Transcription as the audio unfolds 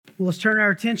Well, let's turn our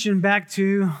attention back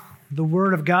to the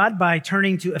Word of God by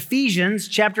turning to Ephesians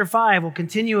chapter 5. We'll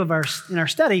continue in our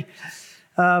study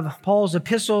of Paul's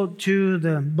epistle to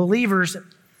the believers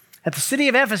at the city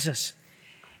of Ephesus.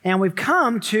 And we've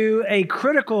come to a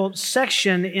critical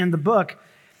section in the book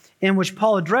in which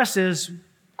Paul addresses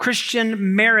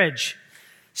Christian marriage,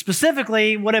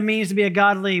 specifically what it means to be a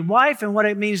godly wife and what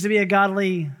it means to be a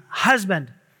godly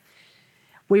husband.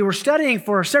 We were studying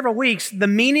for several weeks the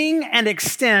meaning and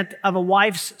extent of a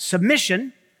wife's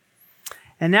submission.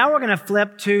 And now we're going to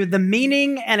flip to the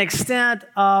meaning and extent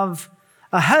of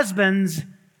a husband's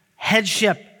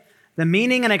headship. The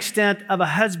meaning and extent of a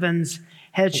husband's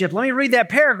headship. Let me read that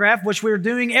paragraph, which we're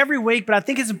doing every week, but I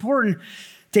think it's important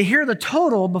to hear the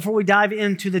total before we dive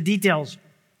into the details.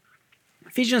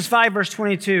 Ephesians 5, verse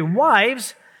 22.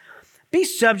 Wives, be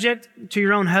subject to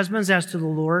your own husbands as to the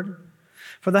Lord.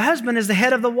 For the husband is the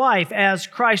head of the wife, as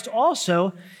Christ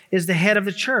also is the head of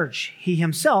the church, he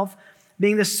himself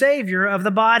being the Savior of the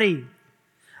body.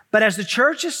 But as the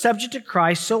church is subject to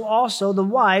Christ, so also the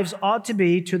wives ought to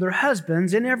be to their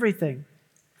husbands in everything.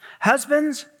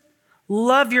 Husbands,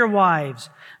 love your wives,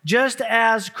 just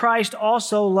as Christ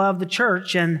also loved the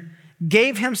church and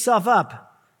gave himself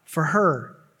up for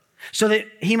her, so that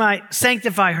he might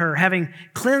sanctify her, having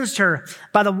cleansed her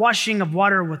by the washing of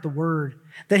water with the word,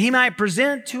 that he might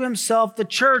present to himself the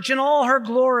church in all her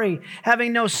glory,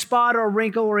 having no spot or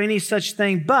wrinkle or any such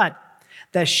thing, but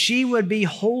that she would be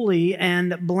holy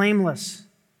and blameless.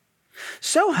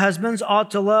 So husbands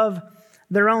ought to love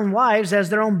their own wives as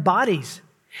their own bodies.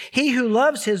 He who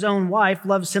loves his own wife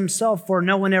loves himself, for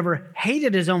no one ever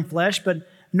hated his own flesh, but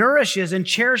nourishes and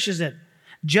cherishes it,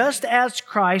 just as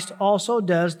Christ also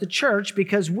does the church,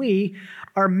 because we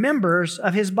are members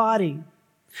of his body.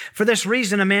 For this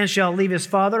reason, a man shall leave his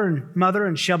father and mother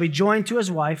and shall be joined to his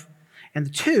wife, and the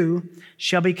two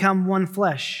shall become one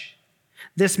flesh.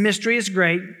 This mystery is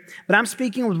great, but I'm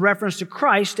speaking with reference to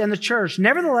Christ and the church.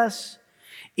 Nevertheless,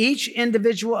 each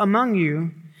individual among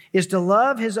you is to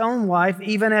love his own wife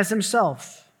even as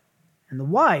himself, and the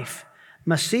wife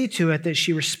must see to it that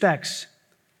she respects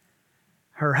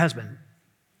her husband.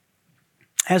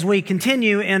 As we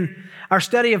continue in our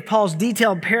study of Paul's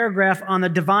detailed paragraph on the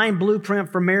divine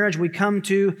blueprint for marriage, we come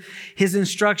to his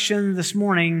instruction this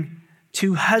morning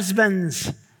to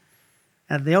husbands.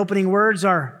 And the opening words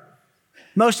are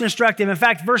most instructive. In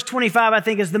fact, verse 25, I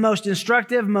think, is the most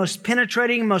instructive, most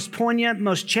penetrating, most poignant,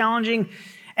 most challenging,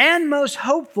 and most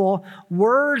hopeful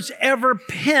words ever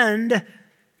penned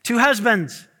to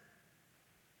husbands.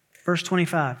 Verse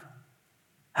 25.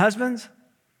 Husbands,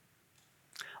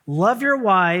 love your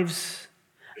wives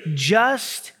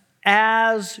just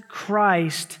as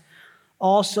Christ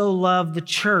also loved the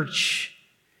church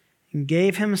and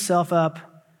gave himself up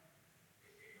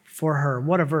for her.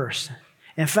 What a verse.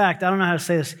 In fact, I don't know how to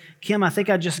say this. Kim, I think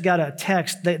I just got a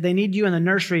text. They need you in the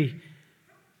nursery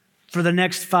for the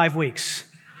next 5 weeks.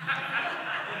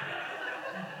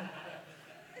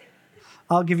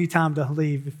 I'll give you time to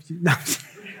leave. If you, no.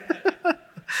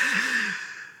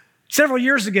 Several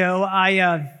years ago, I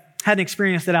had an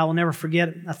experience that I will never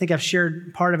forget. I think I've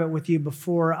shared part of it with you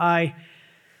before. I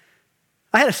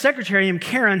had a secretary named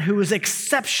Karen who was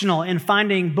exceptional in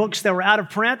finding books that were out of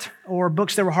print or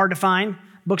books that were hard to find,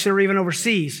 books that were even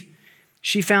overseas.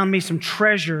 She found me some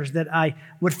treasures that I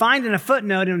would find in a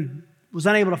footnote and was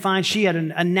unable to find. She had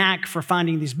a knack for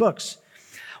finding these books.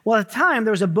 Well, at the time,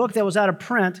 there was a book that was out of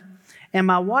print, and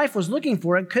my wife was looking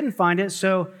for it, couldn't find it,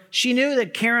 so she knew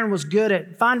that Karen was good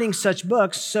at finding such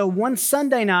books. So one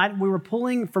Sunday night, we were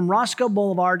pulling from Roscoe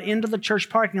Boulevard into the church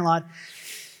parking lot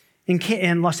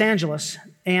in Los Angeles,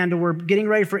 and we're getting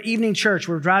ready for evening church.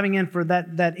 We're driving in for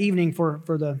that evening for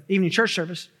the evening church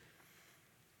service.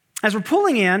 As we're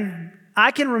pulling in,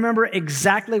 I can remember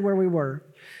exactly where we were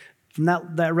from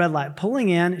that red light. Pulling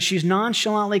in, she's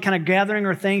nonchalantly kind of gathering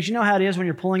her things. You know how it is when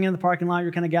you're pulling in the parking lot,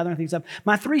 you're kind of gathering things up.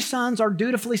 My 3 sons are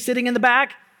dutifully sitting in the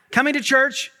back, coming to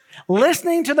church,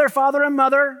 listening to their father and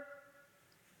mother.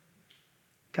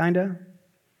 Kinda.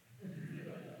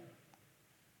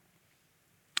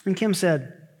 And Kim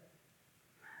said,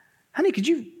 honey, could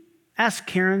you ask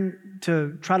Karen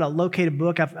to try to locate a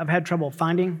book I've had trouble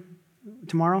finding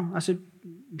tomorrow? I said,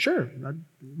 sure.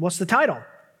 What's the title?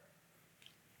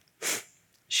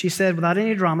 She said, without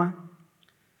any drama,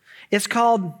 it's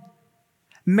called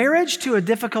Marriage to a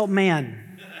Difficult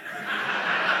Man.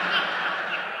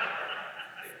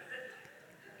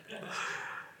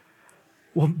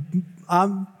 Well,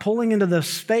 I'm pulling into the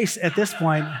space at this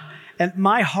point, and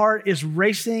my heart is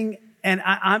racing, and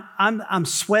I'm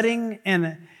sweating,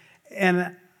 and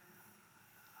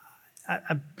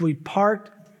we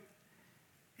parked,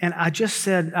 And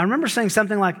I remember saying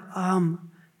something like, I'm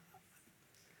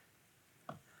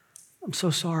so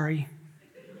sorry.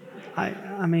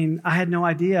 I mean, I had no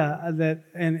idea that,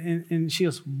 and she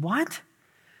goes, what?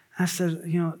 I said,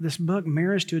 this book,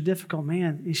 Marriage to a Difficult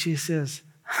Man. And she says,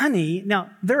 honey. Now,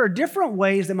 there are different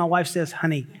ways that my wife says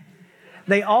honey.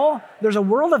 There's a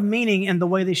world of meaning in the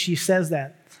way that she says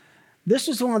that. This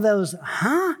was one of those,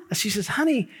 huh? She says,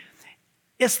 honey,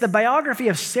 it's the biography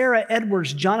of Sarah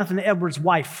Edwards, Jonathan Edwards'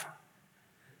 wife.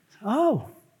 Oh,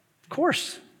 of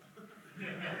course.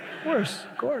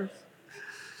 Of course.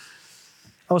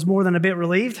 I was more than a bit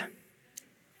relieved.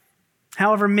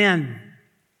 However, men,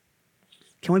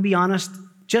 can we be honest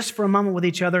just for a moment with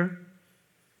each other?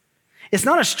 It's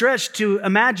not a stretch to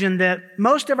imagine that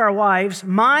most of our wives,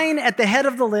 mine at the head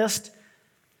of the list,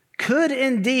 could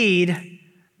indeed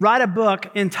write a book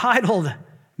entitled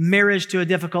Marriage to a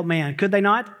Difficult Man. Could they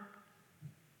not?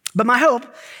 But my hope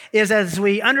is as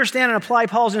we understand and apply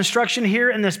Paul's instruction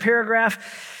here in this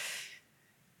paragraph,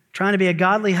 trying to be a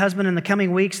godly husband in the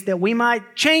coming weeks, that we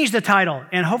might change the title.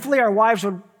 And hopefully our wives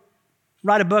would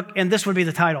write a book and this would be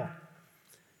the title.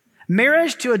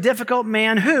 Marriage to a Difficult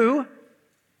Man who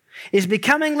is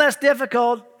becoming less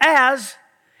difficult as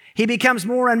he becomes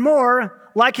more and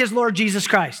more like his Lord Jesus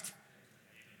Christ.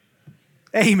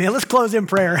 Amen. Let's close in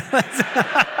prayer.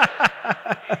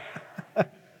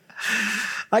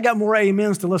 I got more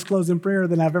amens to let's close in prayer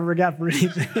than I've ever got for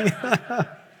anything.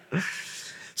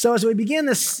 So as we begin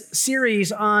this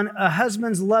series on a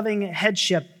husband's loving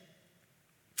headship,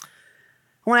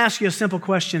 I want to ask you a simple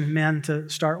question, men, to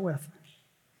start with.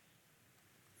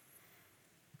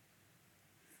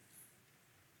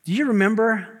 Do you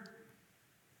remember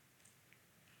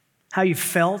how you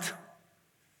felt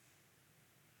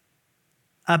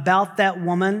about that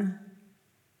woman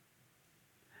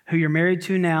who you're married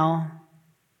to now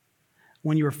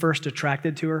when you were first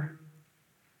attracted to her?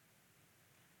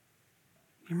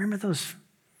 You remember those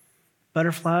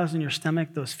butterflies in your stomach,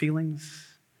 those feelings?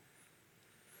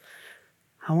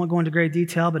 I won't go into great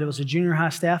detail, but it was a junior high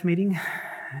staff meeting,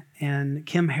 and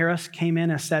Kim Harris came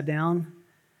in and sat down,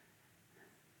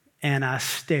 and I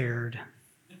stared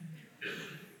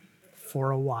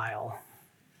for a while.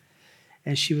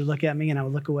 And she would look at me, and I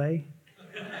would look away.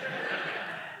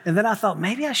 And then I thought,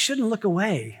 maybe I shouldn't look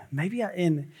away.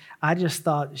 And I just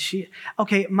thought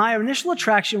my initial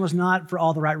attraction was not for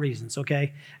all the right reasons,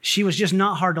 okay? She was just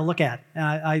not hard to look at.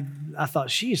 I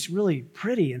thought, she's really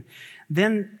pretty. And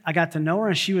then I got to know her,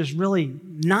 and she was really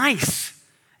nice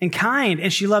and kind,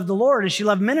 and she loved the Lord, and she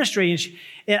loved ministry.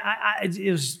 And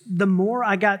it was the more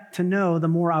I got to know, the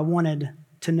more I wanted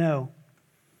to know.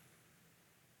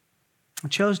 I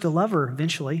chose to love her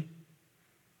eventually.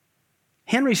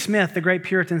 Henry Smith, the great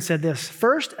Puritan, said this: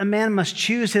 first, a man must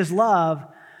choose his love,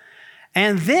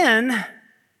 and then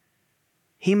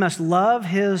he must love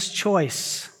his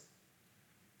choice.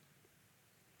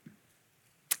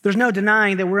 There's no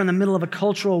denying that we're in the middle of a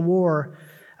cultural war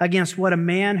against what a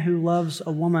man who loves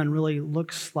a woman really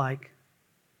looks like.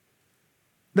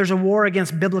 There's a war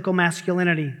against biblical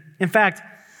masculinity. In fact,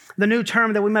 the new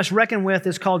term that we must reckon with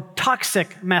is called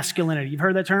toxic masculinity. You've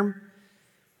heard that term?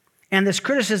 And this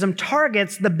criticism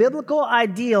targets the biblical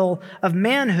ideal of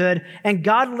manhood and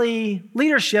godly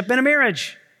leadership in a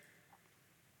marriage.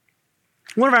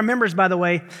 One of our members, by the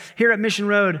way, here at Mission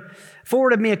Road,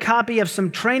 forwarded me a copy of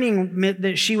some training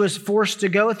that she was forced to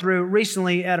go through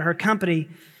recently at her company.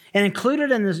 And included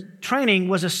in this training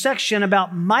was a section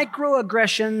about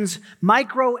microaggressions,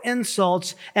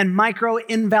 micro-insults, and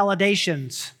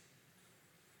micro-invalidations.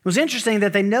 It was interesting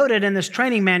that they noted in this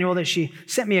training manual that she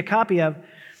sent me a copy of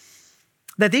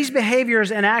that these behaviors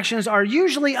and actions are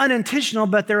usually unintentional,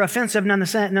 but they're offensive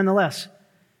nonetheless.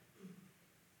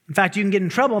 In fact, you can get in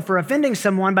trouble for offending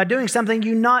someone by doing something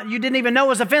you didn't even know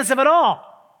was offensive at all.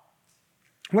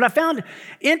 What I found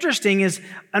interesting is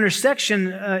in a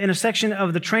section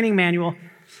of the training manual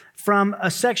from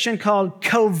a section called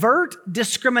Covert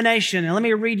Discrimination. And let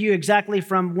me read you exactly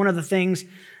from one of the things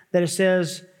that it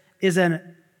says is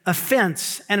an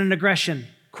offense and an aggression.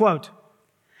 Quote,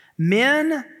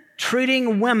 men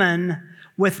treating women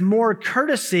with more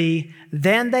courtesy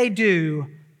than they do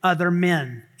other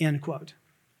men, end quote.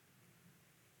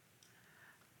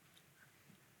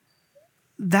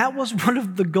 That was one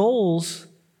of the goals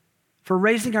for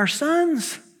raising our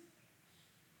sons,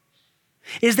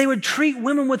 is they would treat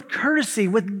women with courtesy,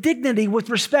 with dignity,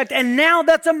 with respect, and now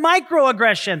that's a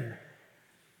microaggression.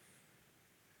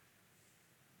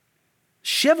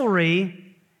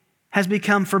 Chivalry has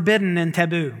become forbidden and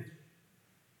taboo.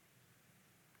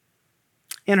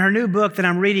 In her new book that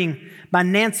I'm reading by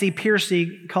Nancy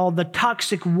Pearcey called The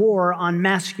Toxic War on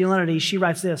Masculinity, she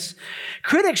writes this: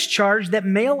 critics charge that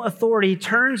male authority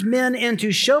turns men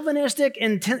into chauvinistic,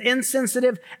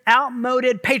 insensitive,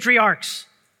 outmoded patriarchs.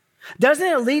 Doesn't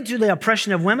it lead to the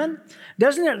oppression of women?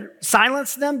 Doesn't it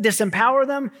silence them, disempower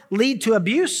them, lead to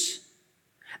abuse?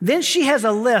 Then she has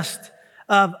a list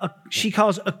of, she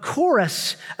calls a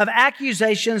chorus of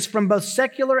accusations from both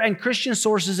secular and Christian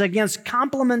sources against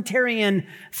complementarian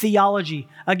theology,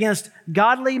 against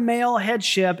godly male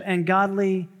headship and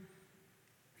godly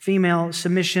female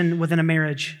submission within a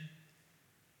marriage.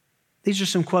 These are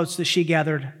some quotes that she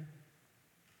gathered.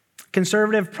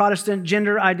 Conservative Protestant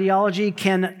gender ideology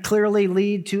can clearly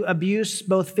lead to abuse,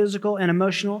 both physical and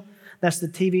emotional. That's a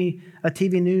TV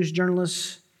news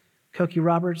journalist, Cokie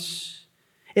Roberts.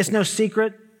 It's no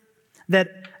secret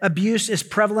that abuse is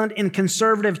prevalent in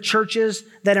conservative churches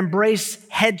that embrace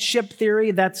headship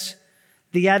theory. That's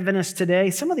the Adventist Today.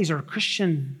 Some of these are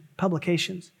Christian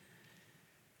publications.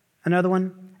 Another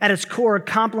one, at its core,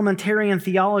 complementarian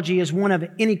theology is one of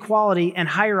inequality and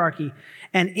hierarchy,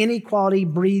 and inequality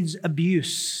breeds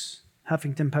abuse,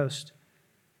 Huffington Post.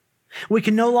 We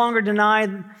can no longer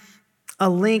deny a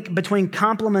link between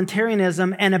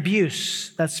complementarianism and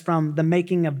abuse. That's from The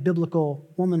Making of Biblical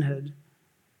Womanhood.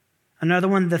 Another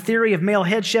one, the theory of male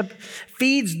headship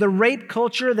feeds the rape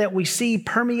culture that we see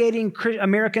permeating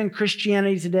American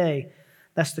Christianity today.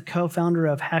 That's the co-founder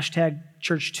of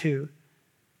 #Church2.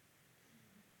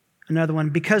 Another one,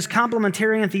 because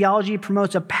complementarian theology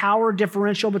promotes a power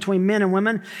differential between men and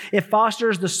women, it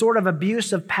fosters the sort of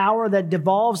abuse of power that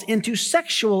devolves into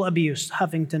sexual abuse,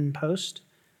 Huffington Post.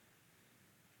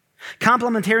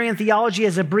 Complementarian theology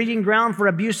is a breeding ground for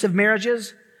abusive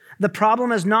marriages. The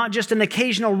problem is not just an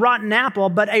occasional rotten apple,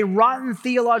 but a rotten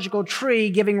theological tree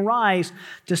giving rise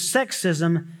to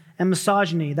sexism and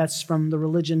misogyny. That's from the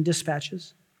Religion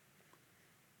Dispatches.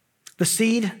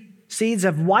 The seeds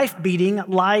of wife beating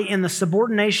lie in the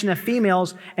subordination of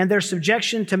females and their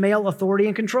subjection to male authority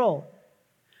and control.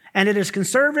 And it is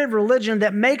conservative religion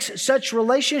that makes such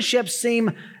relationships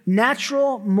seem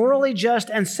natural, morally just,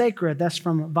 and sacred. That's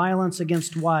from Violence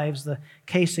Against Wives, the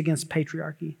case against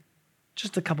patriarchy.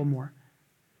 Just a couple more.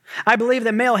 I believe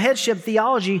that male headship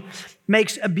theology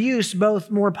makes abuse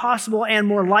both more possible and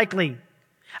more likely.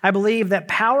 I believe that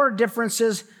power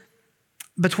differences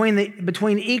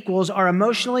between equals are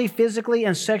emotionally, physically,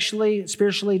 and sexually,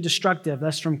 spiritually destructive.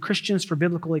 That's from Christians for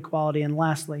Biblical Equality. And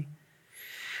lastly,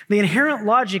 the inherent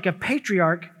logic of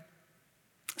patriarch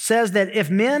says that if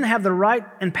men have the right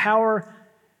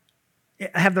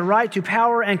to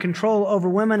power and control over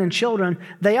women and children,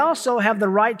 they also have the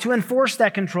right to enforce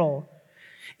that control.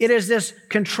 It is this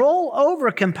control over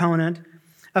component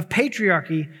of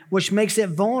patriarchy which makes it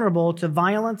vulnerable to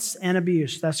violence and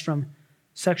abuse. That's from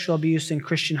Sexual Abuse in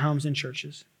Christian Homes and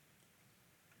Churches.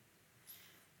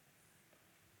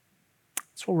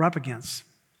 That's what we're up against.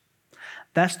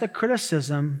 That's the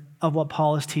criticism of what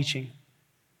Paul is teaching.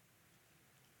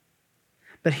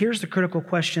 But here's the critical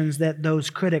questions that those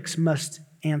critics must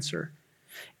answer.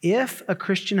 If a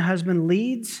Christian husband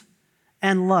leads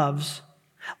and loves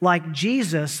like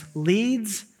Jesus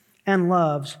leads and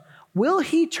loves, will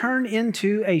he turn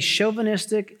into a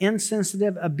chauvinistic,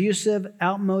 insensitive, abusive,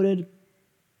 outmoded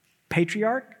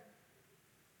patriarch?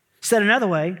 Said another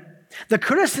way, the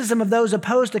criticism of those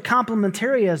opposed to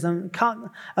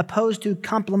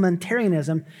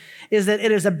complementarianism is that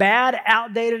it is a bad,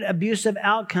 outdated, abusive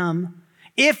outcome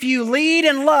if you lead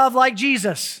and love like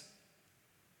Jesus.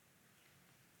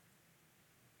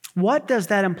 What does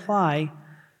that imply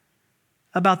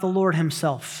about the Lord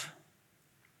himself?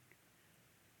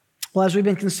 Well, as we've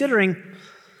been considering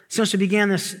since we began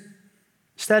this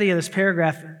study of this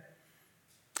paragraph,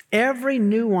 every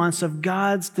nuance of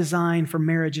God's design for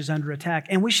marriage is under attack,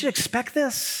 and we should expect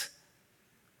this.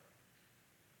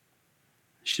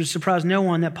 It should surprise no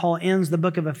one that Paul ends the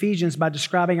book of Ephesians by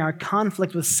describing our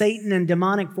conflict with Satan and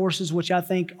demonic forces, which I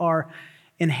think are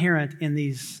inherent in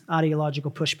these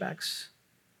ideological pushbacks.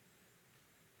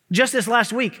 Just this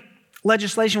last week,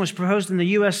 legislation was proposed in the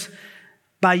U.S.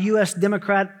 by U.S.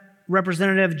 Democrat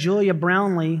Representative Julia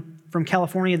Brownlee from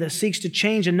California that seeks to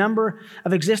change a number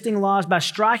of existing laws by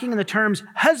striking the terms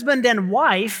husband and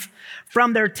wife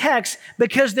from their text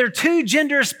because they're too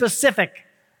gender specific.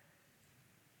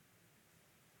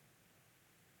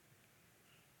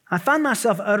 I find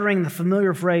myself uttering the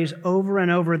familiar phrase over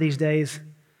and over these days.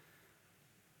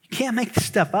 You can't make this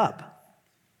stuff up.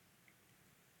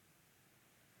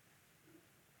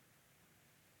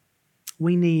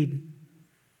 We need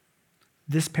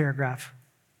this paragraph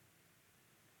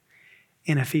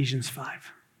in Ephesians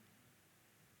 5.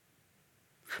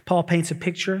 Paul paints a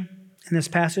picture in this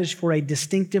passage for a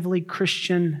distinctively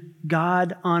Christian,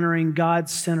 God-honoring,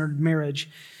 God-centered marriage.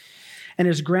 And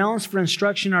his grounds for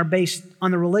instruction are based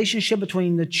on the relationship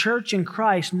between the church and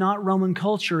Christ, not Roman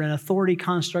culture and authority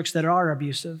constructs that are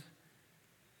abusive.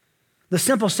 The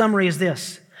simple summary is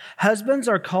this: husbands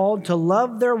are called to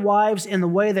love their wives in the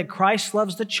way that Christ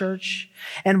loves the church,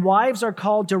 and wives are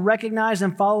called to recognize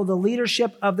and follow the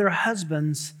leadership of their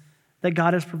husbands that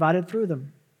God has provided through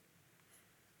them.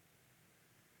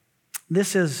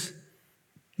 This is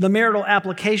the marital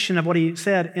application of what he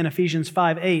said in Ephesians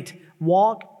 5:8.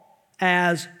 Walk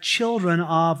as children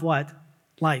of what?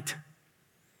 Light.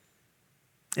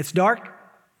 It's dark.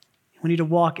 We need to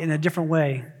walk in a different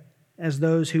way as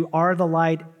those who are the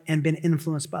light and been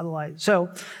influenced by the light.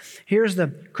 So here's the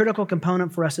critical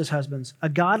component for us as husbands. A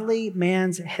godly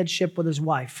man's headship with his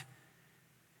wife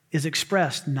is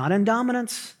expressed not in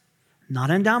dominance,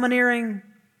 not in domineering.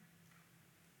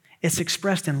 It's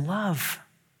expressed in love.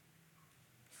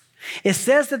 It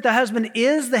says that the husband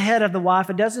is the head of the wife.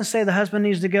 It doesn't say the husband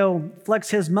needs to go flex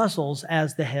his muscles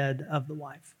as the head of the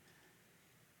wife.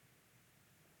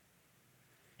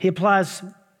 He applies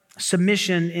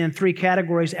submission in three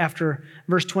categories after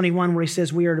verse 21, where he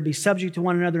says we are to be subject to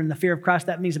one another in the fear of Christ.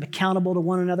 That means accountable to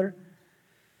one another.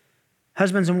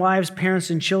 Husbands and wives, parents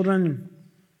and children,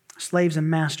 slaves and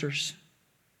masters.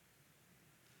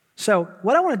 So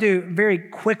what I want to do very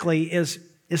quickly is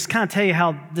kind of tell you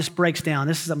how this breaks down.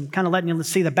 I'm kind of letting you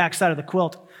see the backside of the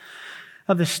quilt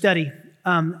of this study.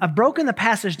 I've broken the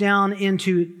passage down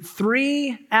into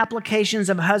three applications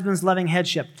of a husband's loving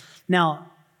headship. Now,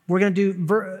 we're going to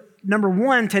do number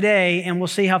one today, and we'll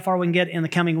see how far we can get in the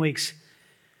coming weeks.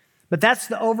 But that's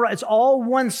it's all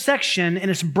one section, and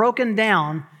it's broken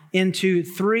down into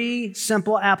three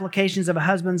simple applications of a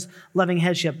husband's loving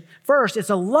headship. First, it's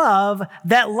a love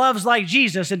that loves like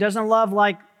Jesus. It doesn't love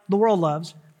like the world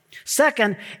loves.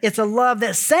 Second, it's a love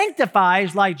that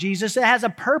sanctifies like Jesus. It has a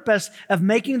purpose of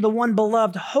making the one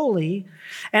beloved holy.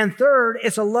 And third,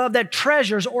 it's a love that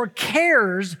treasures or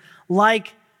cares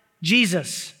like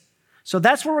Jesus. So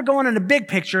that's where we're going in the big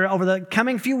picture over the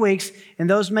coming few weeks. And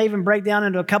those may even break down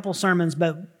into a couple sermons,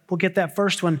 but we'll get that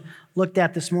first one looked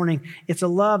at this morning. It's a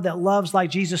love that loves like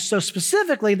Jesus. So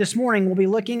specifically this morning, we'll be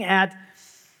looking at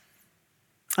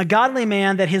a godly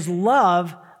man that his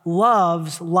love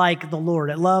loves like the Lord.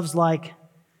 It loves like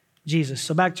Jesus.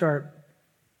 So back to our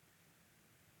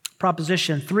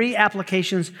proposition. Three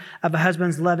applications of a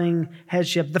husband's loving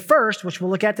headship. The first, which we'll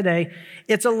look at today,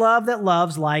 it's a love that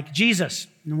loves like Jesus.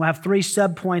 And we'll have three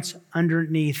subpoints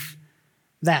underneath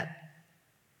that.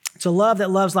 It's a love that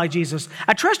loves like Jesus.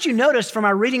 I trust you noticed from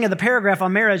our reading of the paragraph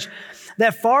on marriage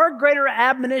that far greater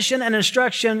admonition and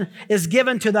instruction is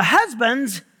given to the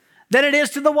husbands than it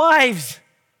is to the wives.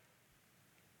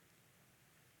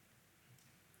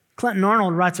 Clinton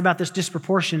Arnold writes about this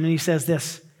disproportion, and he says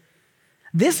this: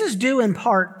 this is due in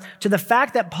part to the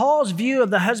fact that Paul's view of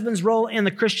the husband's role in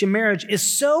the Christian marriage is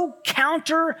so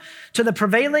counter to the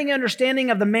prevailing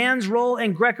understanding of the man's role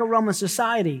in Greco-Roman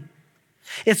society.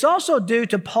 It's also due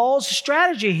to Paul's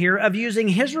strategy here of using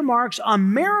his remarks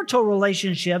on marital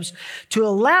relationships to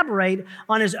elaborate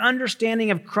on his understanding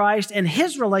of Christ and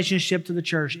his relationship to the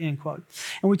church, end quote.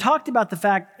 And we talked about the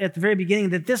fact at the very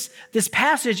beginning that this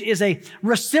passage is a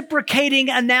reciprocating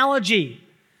analogy.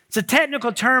 It's a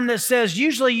technical term that says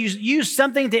usually you use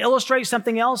something to illustrate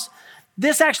something else.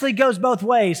 This actually goes both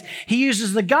ways. He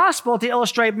uses the gospel to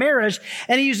illustrate marriage,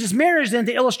 and he uses marriage then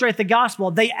to illustrate the gospel.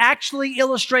 They actually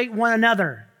illustrate one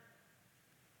another.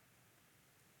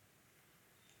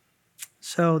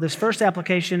 So this first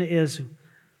application is,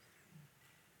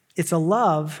 it's a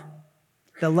love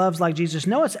that loves like Jesus.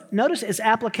 Notice it's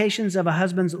applications of a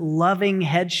husband's loving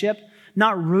headship,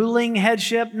 not ruling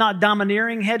headship, not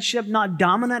domineering headship, not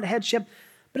dominant headship,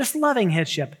 but it's loving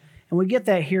headship. And we get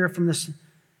that here from this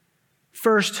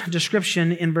first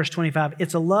description in verse 25.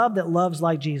 It's a love that loves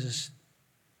like Jesus.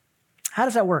 How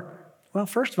does that work? Well,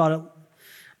 first of all,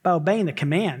 by obeying the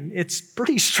command. It's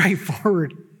pretty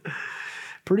straightforward.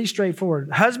 Pretty straightforward.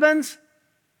 Husbands,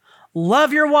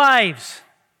 love your wives.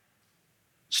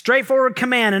 Straightforward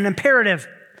command, an imperative.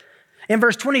 In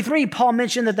verse 23, Paul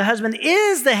mentioned that the husband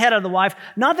is the head of the wife,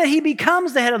 not that he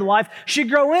becomes the head of the wife, should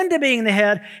grow into being the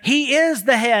head. He is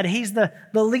the head. He's the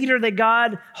leader that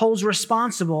God holds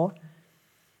responsible.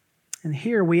 And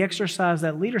here we exercise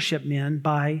that leadership, men,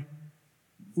 by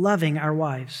loving our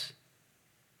wives.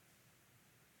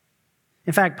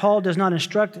 In fact, Paul does not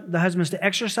instruct the husbands to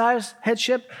exercise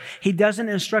headship. He doesn't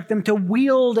instruct them to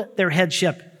wield their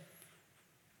headship.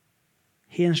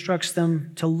 He instructs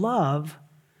them to love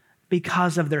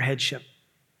because of their headship.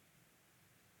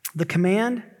 The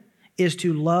command is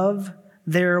to love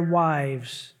their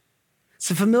wives. It's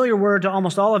a familiar word to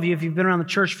almost all of you if you've been around the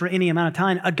church for any amount of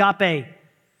time, agape.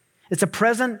 It's a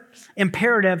present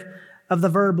imperative of the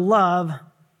verb love,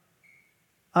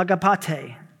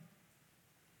 agapate.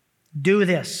 Do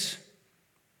this.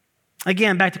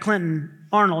 Again, back to Clinton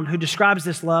Arnold, who describes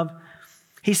this love.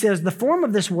 He says, the form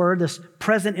of this word, this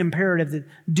present imperative, to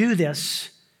do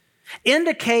this,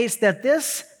 indicates that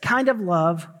this kind of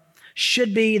love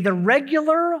should be the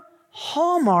regular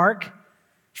hallmark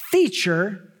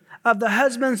feature of the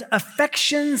husband's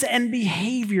affections and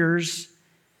behaviors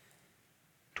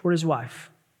toward his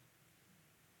wife.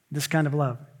 This kind of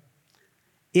love.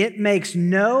 It makes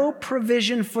no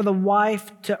provision for the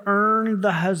wife to earn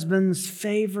the husband's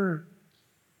favor.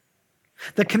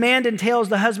 The command entails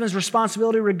the husband's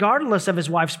responsibility regardless of his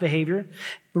wife's behavior,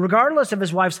 regardless of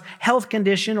his wife's health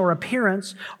condition or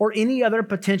appearance or any other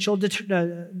potential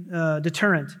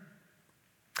deterrent.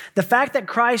 The fact that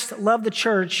Christ loved the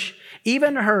church,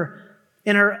 even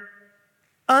in her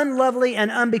unlovely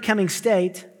and unbecoming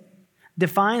state,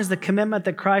 defines the commitment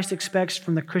that Christ expects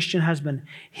from the Christian husband.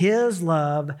 His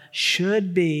love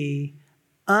should be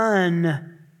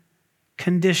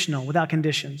unconditional, without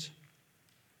conditions.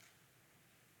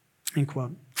 End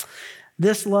quote.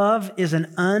 This love is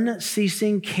an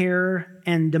unceasing care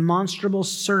and demonstrable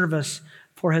service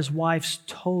for his wife's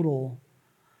total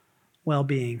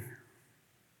well-being.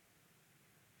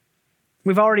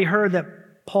 We've already heard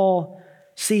that Paul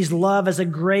sees love as a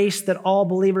grace that all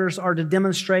believers are to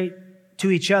demonstrate to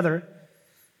each other.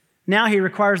 Now he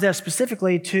requires that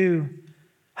specifically to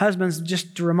husbands.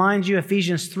 Just to remind you,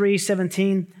 Ephesians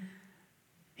 3:17,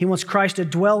 he wants Christ to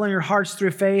dwell in your hearts through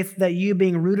faith, that you,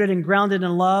 being rooted and grounded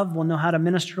in love, will know how to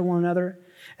minister to one another.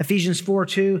 Ephesians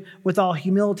 4:2, with all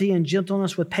humility and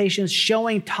gentleness, with patience,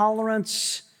 showing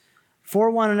tolerance for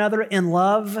one another in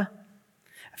love.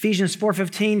 Ephesians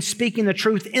 4:15, speaking the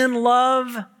truth in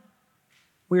love.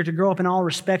 We are to grow up in all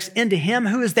respects into him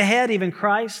who is the head, even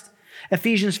Christ.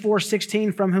 Ephesians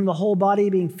 4:16, from whom the whole body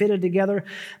being fitted together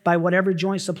by whatever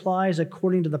joint supplies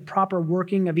according to the proper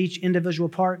working of each individual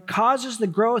part, causes the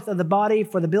growth of the body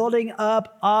for the building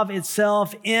up of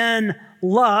itself in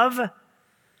love.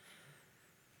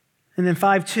 And then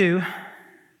 5:2,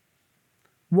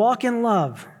 walk in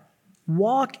love.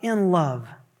 Walk in love.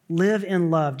 Live in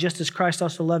love, just as Christ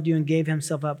also loved you and gave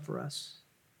himself up for us.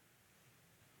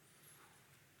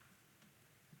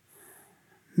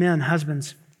 Men,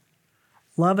 husbands,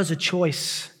 love is a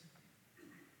choice.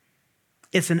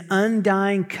 It's an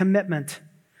undying commitment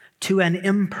to an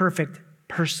imperfect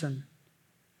person.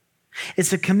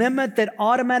 It's a commitment that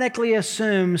automatically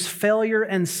assumes failure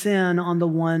and sin on the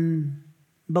one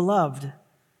beloved.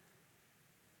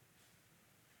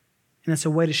 And it's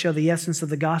a way to show the essence of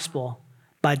the gospel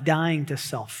by dying to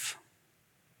self.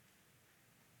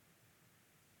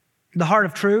 The heart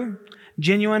of true,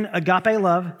 genuine agape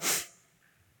love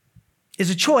is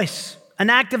a choice,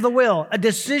 an act of the will, a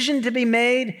decision to be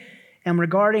made, and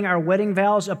regarding our wedding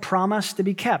vows, a promise to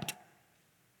be kept.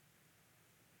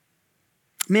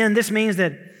 Men, this means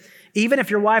that even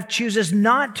if your wife chooses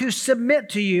not to submit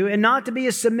to you and not to be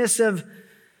a submissive,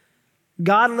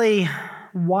 godly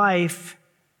wife,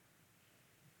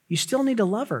 you still need to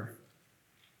love her.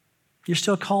 You're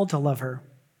still called to love her.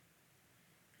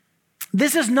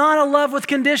 This is not a love with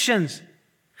conditions.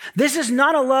 This is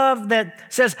not a love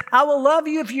that says, I will love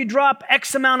you if you drop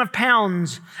X amount of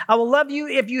pounds. I will love you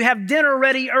if you have dinner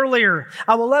ready earlier.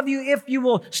 I will love you if you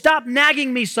will stop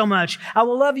nagging me so much. I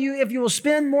will love you if you will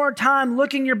spend more time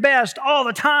looking your best all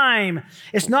the time.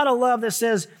 It's not a love that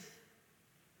says,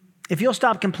 if you'll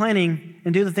stop complaining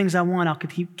and do the things I want, I'll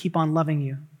keep on loving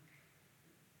you.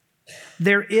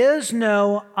 There is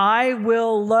no, I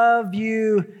will love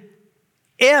you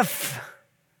if.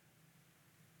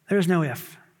 There's no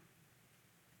if.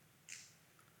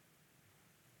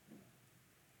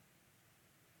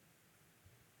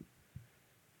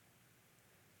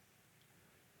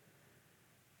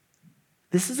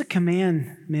 This is a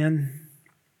command, men.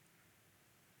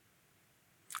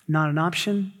 Not an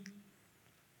option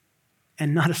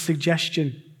and not a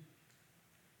suggestion.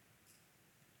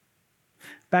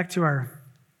 Back to our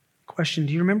question.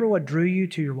 Do you remember what drew you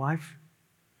to your wife?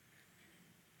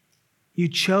 You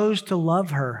chose to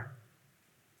love her.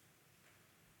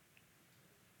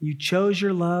 You chose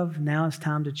your love. Now it's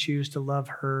time to choose to love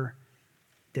her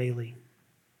daily.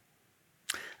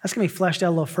 That's going to be fleshed out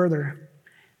a little further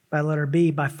by letter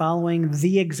B, by following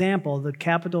the example. The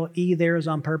capital E there is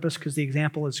on purpose because the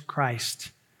example is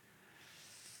Christ.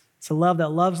 It's a love that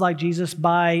loves like Jesus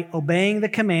by obeying the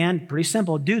command. Pretty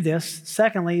simple, do this.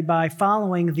 Secondly, by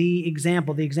following the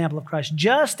example of Christ.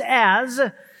 Just as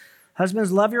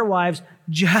husbands love your wives,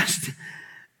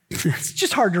 it's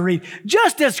just hard to read.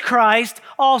 Just as Christ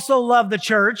also loved the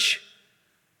church.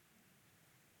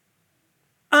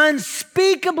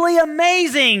 Unspeakably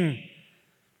amazing.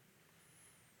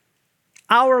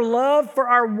 Our love for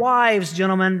our wives,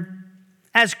 gentlemen,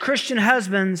 as Christian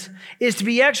husbands, is to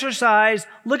be exercised,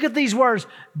 look at these words,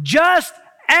 just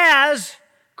as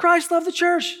Christ loved the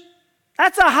church.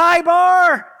 That's a high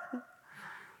bar.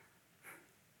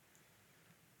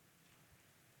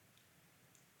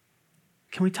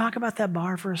 Can we talk about that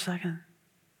bar for a second?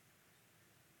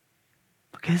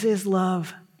 Because his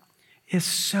love is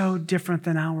so different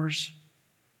than ours.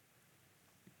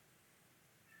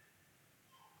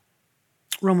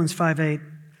 Romans 5:8,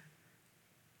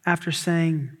 after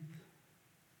saying,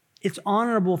 it's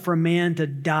honorable for a man to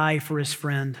die for his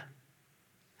friend.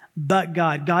 But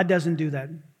God doesn't do that.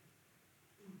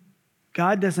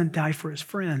 God doesn't die for his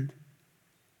friend.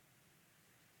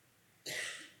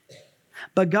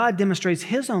 But God demonstrates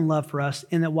his own love for us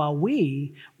in that while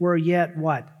we were yet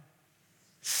what?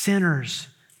 Sinners,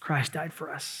 Christ died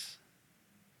for us.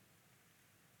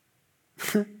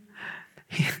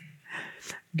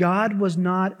 God was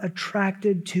not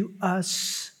attracted to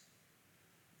us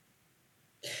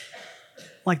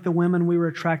like the women we were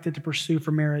attracted to pursue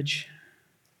for marriage.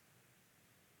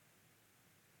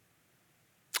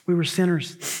 We were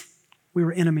sinners. We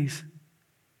were enemies.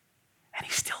 And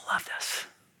he still loved us.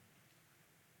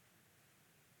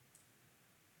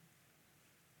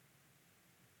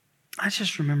 I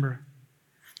just remember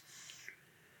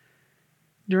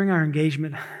during our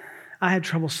engagement, I had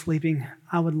trouble sleeping.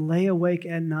 I would lay awake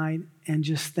at night and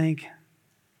just think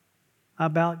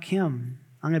about Kim.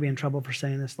 I'm going to be in trouble for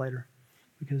saying this later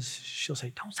because she'll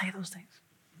say, don't say those things.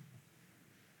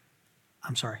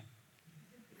 I'm sorry.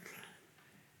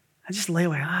 I just lay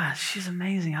awake. She's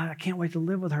amazing. I can't wait to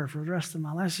live with her for the rest of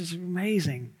my life. She's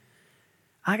amazing.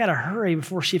 I got to hurry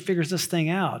before she figures this thing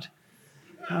out.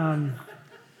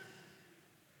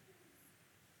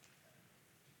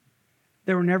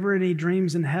 There were never any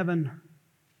dreams in heaven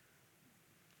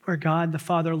where God the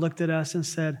Father looked at us and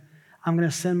said, I'm going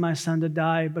to send my son to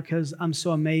die because I'm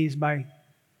so amazed by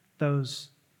those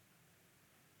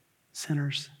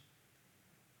sinners.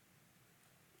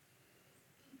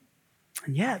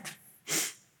 And yet,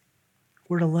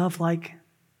 we're to love like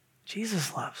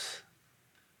Jesus loves.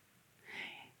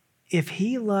 If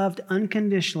he loved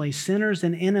unconditionally sinners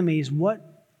and enemies,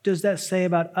 what does that say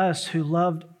about us who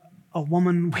loved a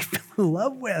woman we fell in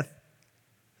love with?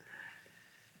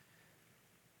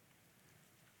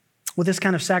 With this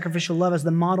kind of sacrificial love as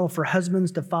the model for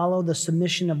husbands to follow, the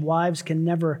submission of wives can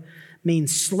never mean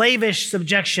slavish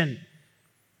subjection.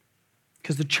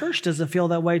 Because the church doesn't feel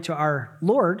that way to our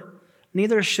Lord.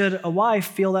 Neither should a wife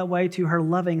feel that way to her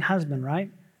loving husband,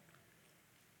 right?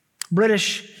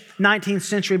 British 19th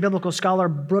century biblical scholar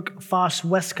Brooke Foss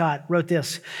Westcott wrote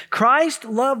this: Christ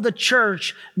loved the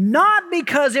church not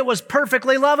because it was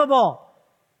perfectly lovable,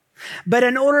 but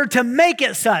in order to make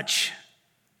it such.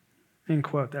 End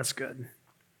quote. That's good.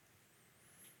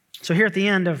 So here at the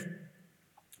end of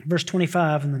verse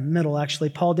 25, in the middle actually,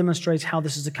 Paul demonstrates how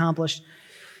this is accomplished.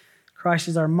 Christ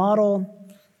is our model.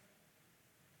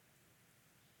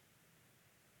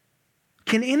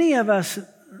 Can any of us,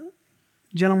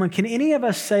 gentlemen, can any of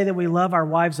us say that we love our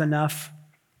wives enough?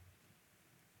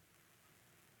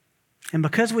 And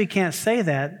because we can't say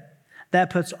that, that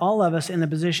puts all of us in the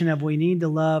position of we need to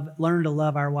learn to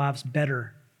love our wives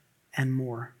better and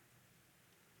more.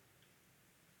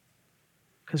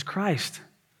 Because Christ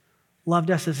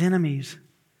loved us as enemies.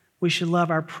 We should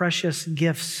love our precious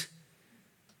gifts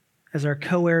as our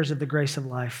co-heirs of the grace of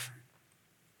life.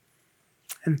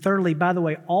 And thirdly, by the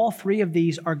way, all three of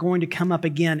these are going to come up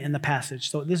again in the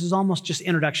passage. So this is almost just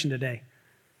introduction today.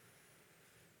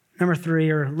 Number 3,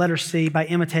 or letter C, by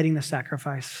imitating the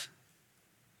sacrifice.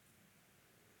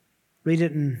 Read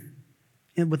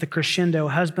it with the crescendo.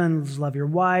 Husbands, love your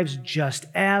wives just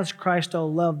as Christ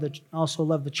also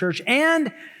loved the church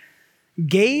and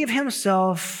gave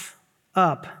himself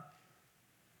up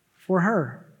for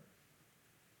her.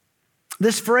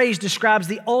 This phrase describes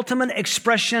the ultimate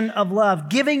expression of love,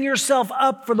 giving yourself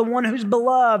up for the one who's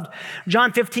beloved.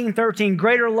 John 15:13,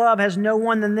 greater love has no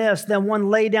one than this, than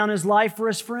one lay down his life for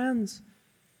his friends.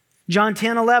 John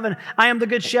 10:11, I am the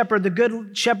good shepherd. The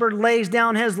good shepherd lays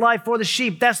down his life for the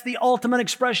sheep. That's the ultimate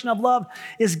expression of love,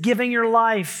 is giving your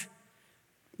life.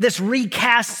 This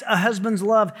recasts a husband's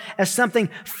love as something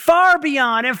far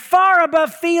beyond and far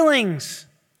above feelings.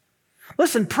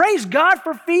 Listen, praise God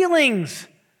for feelings.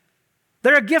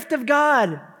 They're a gift of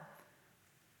God.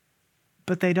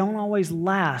 But they don't always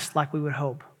last like we would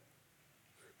hope.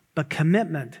 But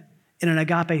commitment, in an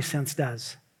agape sense,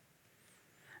 does.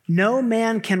 No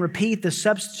man can repeat the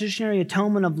substitutionary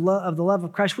atonement of the love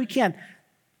of Christ. We can't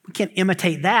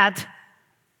imitate that.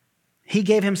 He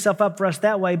gave himself up for us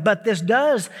that way. But this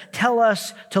does tell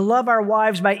us to love our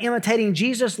wives by imitating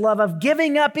Jesus' love of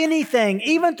giving up anything,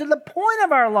 even to the point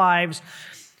of our lives,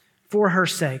 for her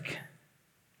sake.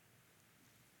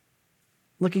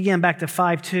 Look again back to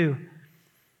 5:2.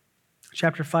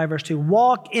 Chapter 5, verse 2.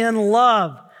 Walk in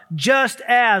love, just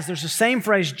as, there's the same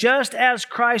phrase, just as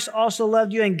Christ also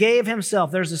loved you and gave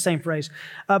himself, there's the same phrase,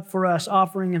 up for us,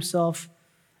 offering himself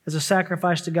as a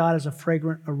sacrifice to God as a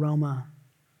fragrant aroma.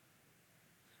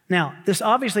 Now, this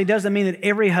obviously doesn't mean that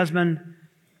every husband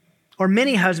or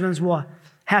many husbands will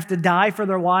have to die for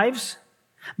their wives,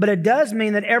 but it does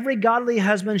mean that every godly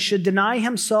husband should deny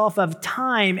himself of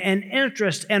time and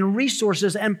interest and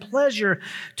resources and pleasure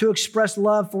to express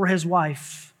love for his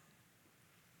wife.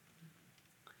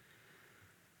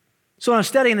 So when I was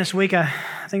studying this week, I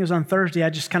think it was on Thursday, I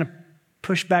just kind of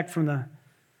pushed back from the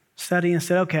study and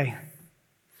said, okay,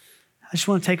 I just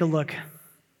want to take a look.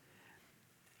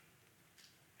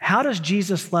 How does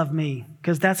Jesus love me?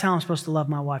 Because that's how I'm supposed to love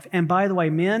my wife. And by the way,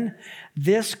 men,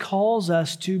 this calls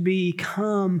us to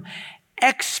become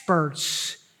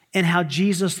experts in how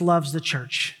Jesus loves the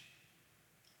church.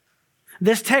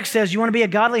 This text says you want to be a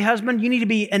godly husband, you need to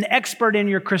be an expert in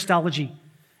your Christology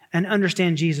and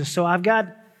understand Jesus. So I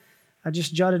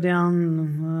just jotted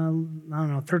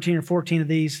down, 13 or 14 of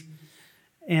these,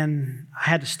 and I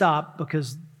had to stop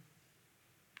because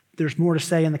there's more to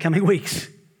say in the coming weeks.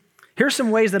 Here's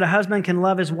some ways that a husband can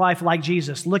love his wife like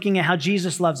Jesus, looking at how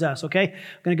Jesus loves us, okay? I'm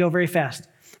going to go very fast.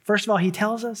 First of all, he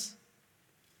tells us.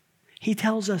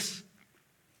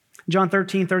 John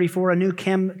 13:34, a new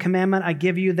commandment I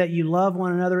give you, that you love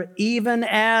one another, even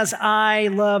as I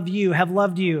love you, have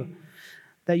loved you,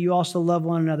 that you also love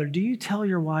one another. Do you tell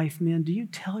your wife, men, do you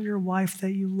tell your wife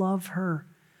that you love her?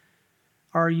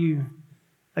 Are you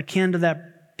akin to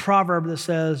that proverb that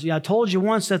says, I told you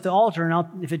once at the altar,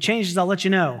 and if it changes, I'll let you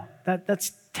know.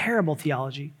 That's terrible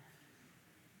theology.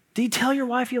 Do you tell your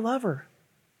wife you love her?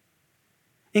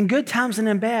 In good times and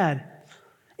in bad.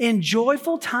 In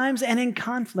joyful times and in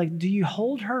conflict, do you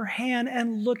hold her hand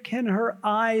and look in her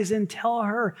eyes and tell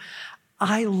her,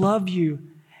 I love you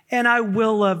and I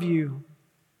will love you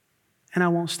and I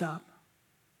won't stop?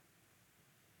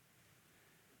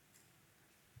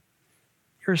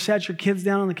 You ever sat your kids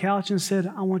down on the couch and said,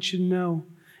 I want you to know,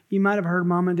 you might have heard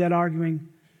mom and dad arguing,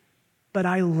 but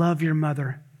I love your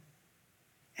mother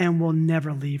and will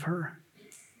never leave her.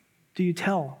 Do you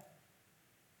tell?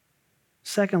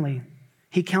 Secondly,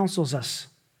 he counsels us.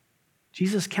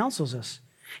 Jesus counsels us.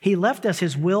 He left us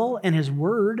his will and his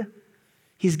word.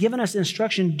 He's given us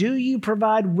instruction. Do you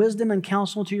provide wisdom and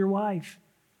counsel to your wife?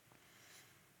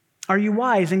 Are you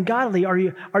wise and godly? Are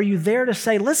you there to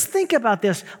say, let's think about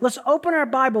this. Let's open our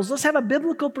Bibles. Let's have a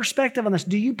biblical perspective on this.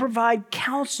 Do you provide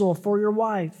counsel for your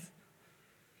wife?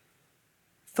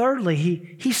 Thirdly,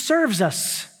 he serves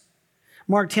us.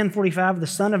 Mark 10:45, the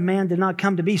Son of Man did not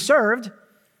come to be served,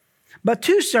 but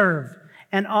to serve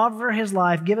and offer his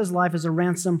life, give his life as a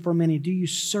ransom for many. Do you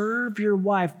serve your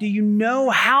wife? Do you know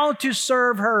how to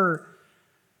serve her?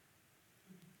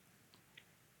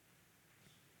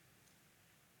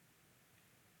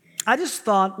 I just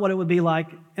thought what it would be like,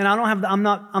 and I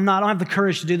don't have the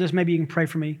courage to do this. Maybe you can pray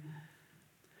for me.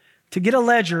 To get a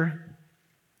ledger,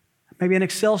 maybe an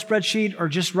Excel spreadsheet, or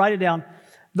just write it down,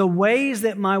 the ways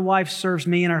that my wife serves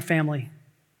me and our family.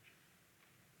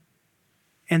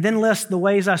 And then list the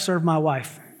ways I serve my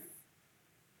wife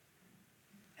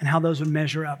and how those would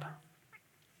measure up.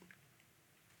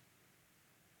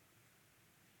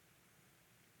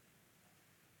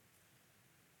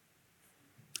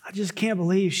 I just can't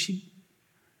believe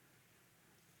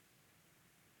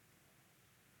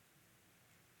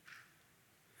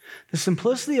the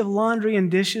simplicity of laundry and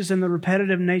dishes and the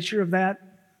repetitive nature of that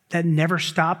never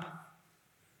stop.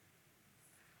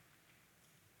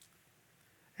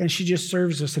 And she just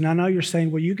serves us. And I know you're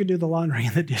saying, well, you could do the laundry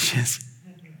and the dishes.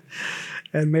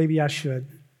 And maybe I should.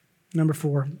 Number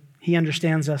 4, he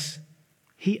understands us.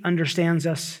 He understands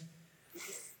us.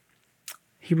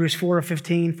 Hebrews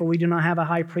 4:15, for we do not have a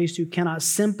high priest who cannot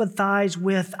sympathize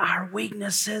with our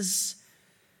weaknesses.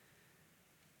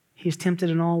 He is tempted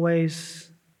in all ways,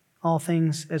 all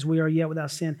things as we are yet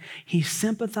without sin. He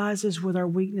sympathizes with our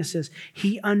weaknesses.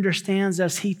 He understands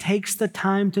us. He takes the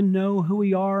time to know who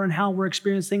we are and how we're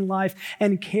experiencing life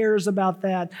and cares about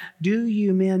that. Do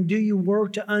you, men, do you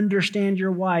work to understand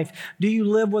your wife? Do you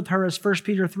live with her, as 1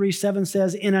 Peter 3:7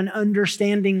 says, in an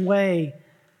understanding way?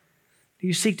 Do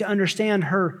you seek to understand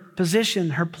her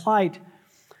position, her plight?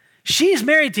 She's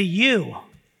married to you,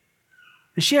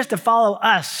 and she has to follow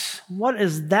us. What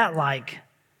is that like?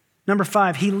 Number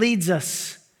 5, he leads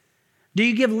us. Do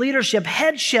you give leadership,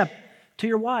 headship to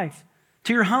your wife,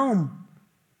 to your home?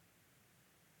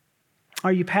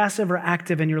 Are you passive or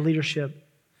active in your leadership?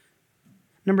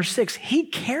 Number 6, he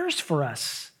cares for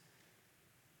us.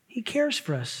 He cares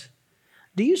for us.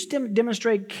 Do you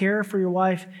demonstrate care for your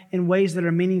wife in ways that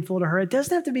are meaningful to her? It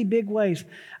doesn't have to be big ways.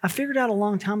 I figured out a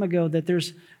long time ago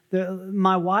that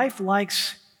my wife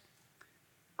likes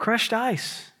crushed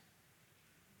ice.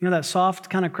 You know, that soft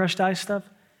kind of crushed ice stuff?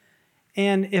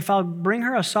 And if I'll bring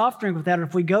her a soft drink with that, or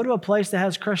if we go to a place that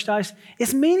has crushed ice,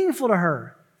 it's meaningful to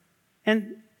her.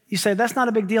 And you say, that's not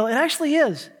a big deal. It actually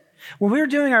is. When we were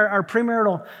doing our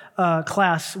premarital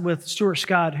class with Stuart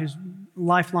Scott, who's a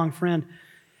lifelong friend,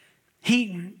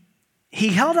 he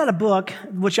held out a book,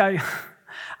 which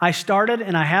I started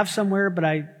and I have somewhere, but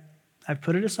I've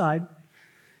put it aside.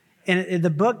 And the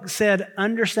book said,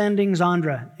 Understanding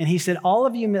Zandra. And he said, all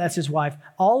of you, that's his wife,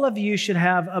 all of you should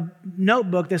have a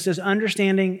notebook that says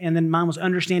Understanding, and then mine was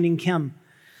Understanding Kim.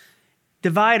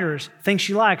 Dividers, things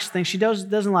she likes, things she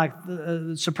doesn't like,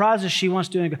 surprises she wants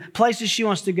to do, places she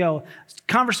wants to go,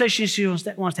 conversations she wants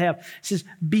to have. It says,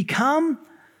 become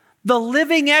the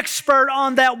living expert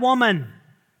on that woman.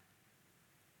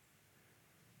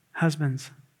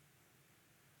 Husbands,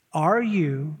 are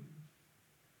you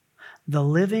the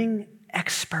living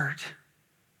expert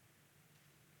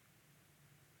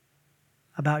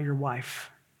about your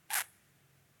wife?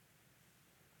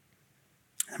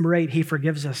 Number 8, he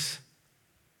forgives us.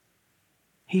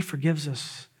 He forgives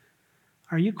us.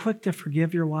 Are you quick to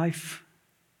forgive your wife?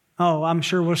 Oh, I'm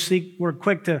sure we're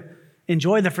quick to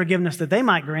enjoy the forgiveness that they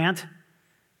might grant.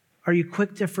 Are you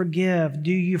quick to forgive?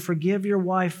 Do you forgive your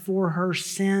wife for her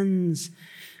sins?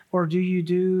 Or do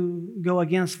you go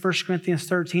against 1 Corinthians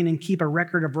 13 and keep a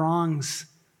record of wrongs?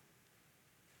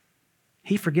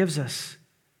 He forgives us.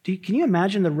 Can you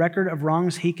imagine the record of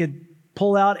wrongs he could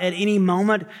pull out at any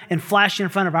moment and flash in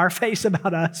front of our face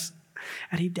about us?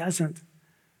 And he doesn't.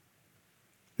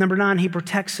 Number 9, he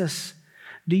protects us.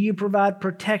 Do you provide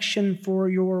protection for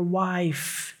your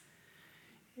wife?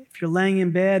 If you're laying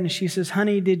in bed and she says,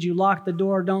 honey, did you lock the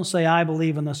door? Don't say, I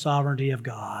believe in the sovereignty of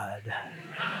God.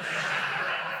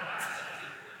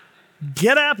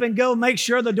 Get up and go make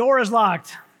sure the door is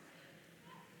locked.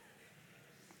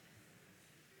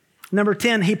 Number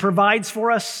 10, he provides for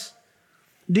us.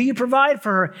 Do you provide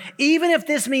for her? Even if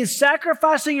this means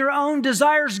sacrificing your own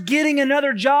desires, getting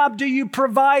another job, do you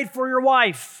provide for your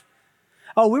wife?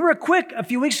 Oh, we were quick a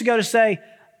few weeks ago to say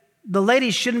the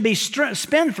ladies shouldn't be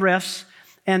spendthrifts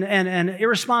and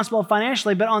irresponsible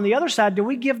financially, but on the other side, do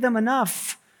we give them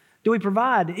enough? Do we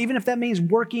provide? Even if that means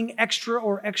working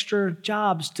extra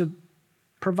jobs to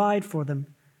provide for them.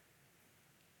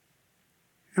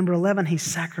 Number 11, he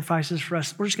sacrifices for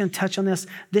us. We're just going to touch on this.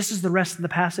 This is the rest of the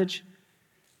passage.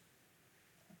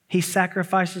 He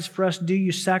sacrifices for us. Do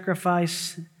you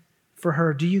sacrifice for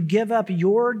her? Do you give up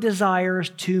your desires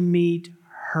to meet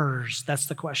hers? That's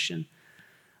the question.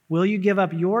 Will you give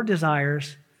up your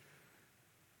desires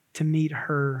to meet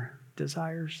her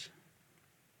desires?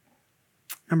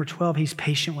 Number 12, he's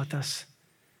patient with us.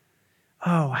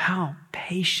 Oh, how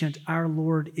patient our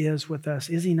Lord is with us.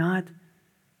 Is he not?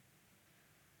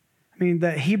 I mean,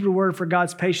 the Hebrew word for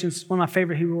God's patience, one of my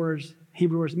favorite Hebrew words,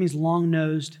 it means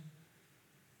long-nosed.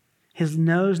 His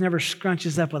nose never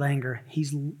scrunches up with anger.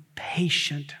 He's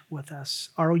patient with us.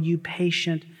 Are you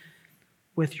patient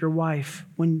with your wife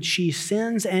when she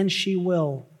sins? And she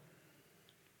will.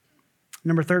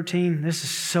 Number 13, this is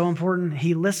so important.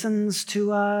 He listens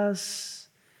to us.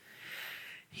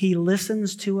 He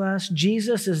listens to us.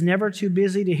 Jesus is never too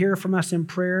busy to hear from us in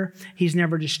prayer. He's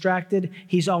never distracted.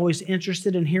 He's always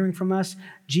interested in hearing from us.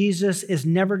 Jesus is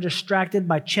never distracted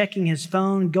by checking his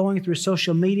phone, going through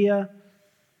social media.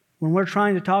 When we're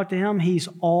trying to talk to him, he's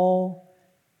all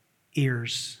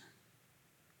ears.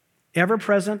 Ever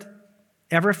present,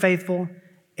 ever faithful,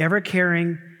 ever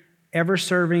caring, ever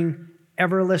serving,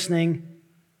 ever listening.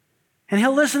 And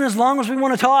he'll listen as long as we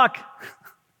want to talk.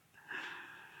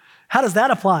 How does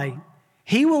that apply?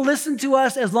 He will listen to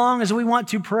us as long as we want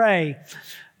to pray.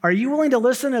 Are you willing to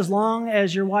listen as long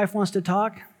as your wife wants to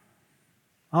talk?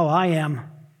 Oh, I am.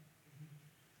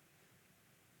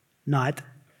 Not.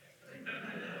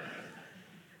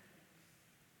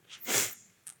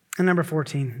 And number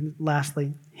 14,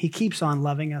 lastly, he keeps on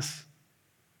loving us.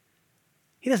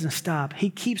 He doesn't stop.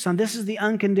 He keeps on. This is the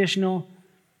unconditional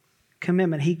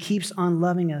commitment. He keeps on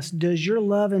loving us. Does your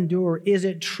love endure? Is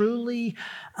it truly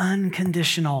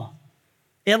unconditional?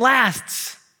 It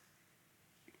lasts.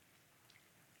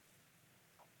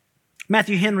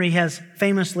 Matthew Henry has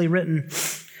famously written,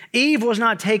 Eve was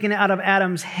not taken out of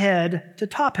Adam's head to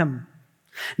top him,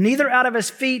 neither out of his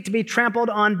feet to be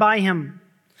trampled on by him,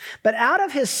 but out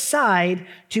of his side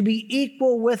to be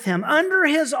equal with him, under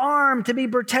his arm to be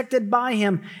protected by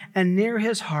him, and near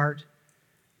his heart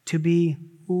to be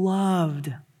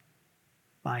loved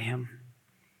by him.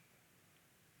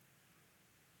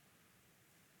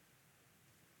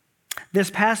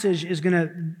 This passage is going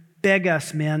to beg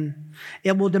us, men.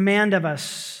 It will demand of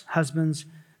us, husbands.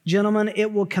 Gentlemen,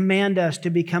 it will command us to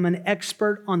become an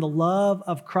expert on the love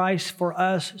of Christ for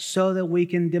us so that we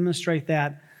can demonstrate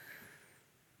that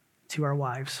to our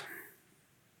wives.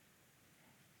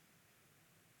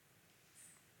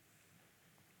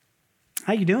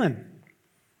 How you doing?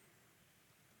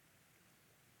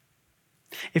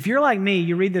 If you're like me,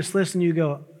 you read this list and you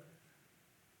go,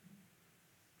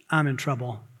 I'm in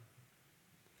trouble.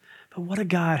 But what a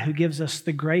God who gives us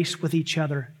the grace with each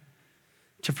other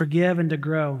to forgive and to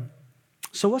grow.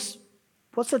 So what's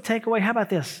the takeaway? How about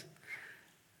this?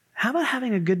 How about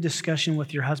having a good discussion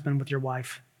with your husband, with your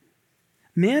wife?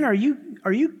 Men, are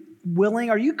you willing,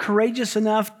 are you courageous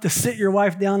enough to sit your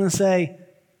wife down and say,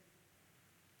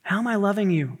 how am I loving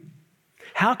you?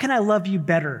 How can I love you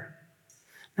better?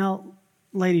 Now,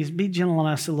 ladies, be gentle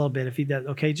on us a little bit if he does,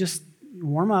 okay? Just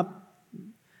warm up.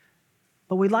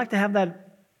 But we'd like to have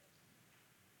that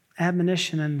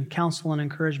admonition and counsel and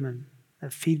encouragement,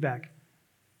 that feedback.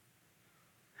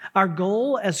 Our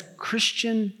goal as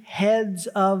Christian heads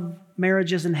of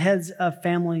marriages and heads of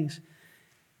families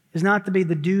is not to be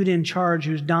the dude in charge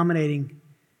who's dominating.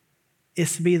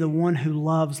 It's to be the one who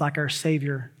loves like our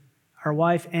Savior, our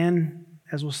wife, and,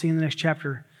 as we'll see in the next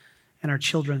chapter, and our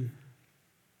children.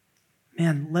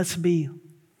 Man, let's be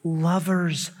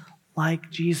lovers like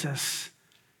Jesus.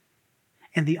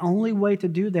 And the only way to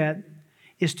do that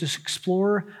is to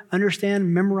explore,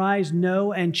 understand, memorize,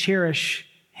 know, and cherish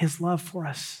His love for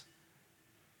us.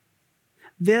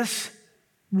 This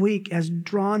week has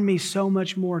drawn me so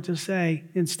much more to say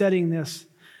in studying this.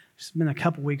 It's been a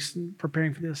couple weeks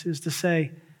preparing for this, is to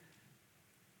say,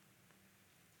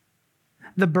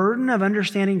 the burden of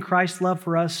understanding Christ's love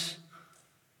for us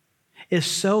is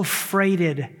so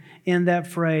freighted in that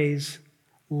phrase,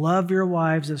 love your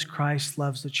wives as Christ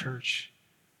loves the church.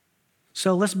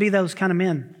 So let's be those kind of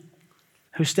men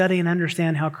who study and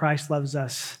understand how Christ loves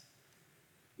us.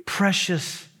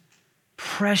 Precious,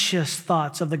 precious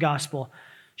thoughts of the gospel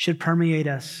should permeate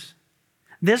us.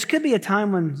 This could be a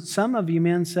time when some of you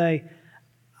men say,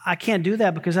 I can't do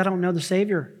that because I don't know the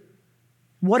Savior.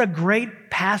 What a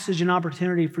great passage and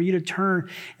opportunity for you to turn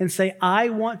and say, I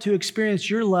want to experience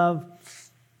your love,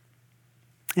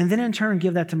 and then in turn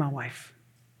give that to my wife.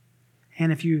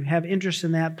 And if you have interest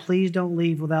in that, please don't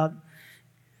leave without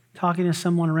talking to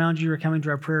someone around you or coming to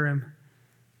our prayer room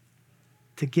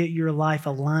to get your life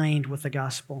aligned with the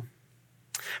gospel.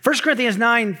 1 Corinthians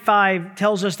 9:5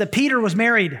 tells us that Peter was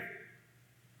married.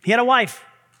 He had a wife.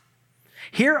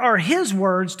 Here are his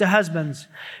words to husbands.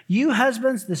 You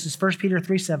husbands, this is 1 Peter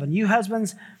 3:7. You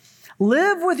husbands,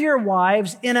 live with your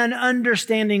wives in an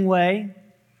understanding way,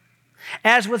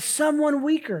 as with someone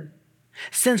weaker,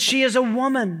 since she is a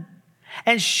woman,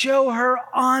 and show her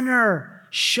honor.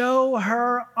 Show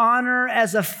her honor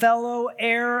as a fellow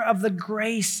heir of the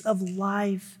grace of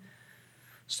life,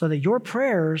 so that your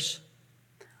prayers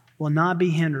will not be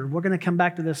hindered. We're going to come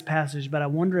back to this passage, but I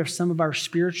wonder if some of our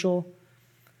spiritual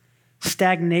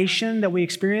stagnation that we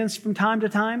experience from time to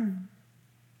time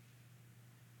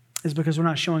is because we're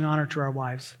not showing honor to our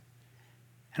wives,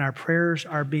 and our prayers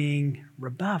are being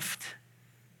rebuffed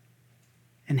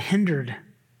and hindered,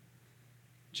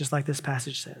 just like this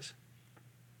passage says.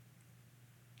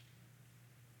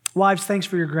 Wives, thanks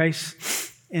for your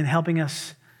grace in helping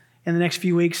us in the next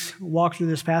few weeks walk through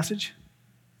this passage.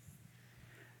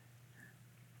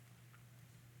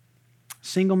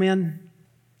 Single men,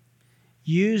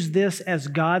 use this as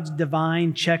God's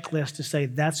divine checklist to say,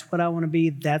 that's what I want to be,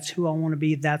 that's who I want to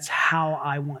be, that's how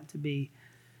I want to be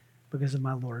because of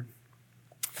my Lord.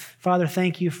 Father,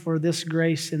 thank you for this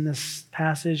grace in this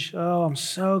passage. Oh, I'm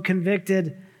so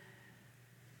convicted,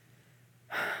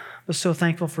 but so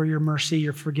thankful for your mercy,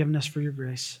 your forgiveness, for your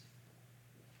grace.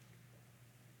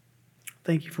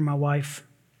 Thank you for my wife.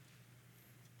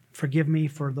 Forgive me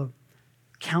for the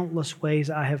countless ways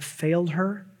I have failed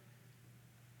her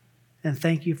And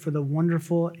thank you for the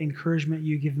wonderful encouragement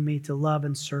you've given me to love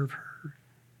and serve her.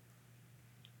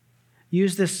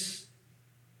 Use this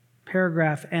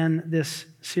paragraph and this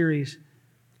series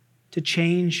to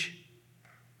change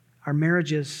our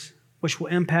marriages, which will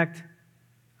impact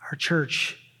our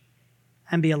church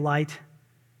and be a light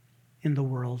in the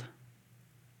world.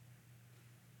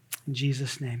 In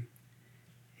Jesus' name,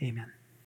 amen.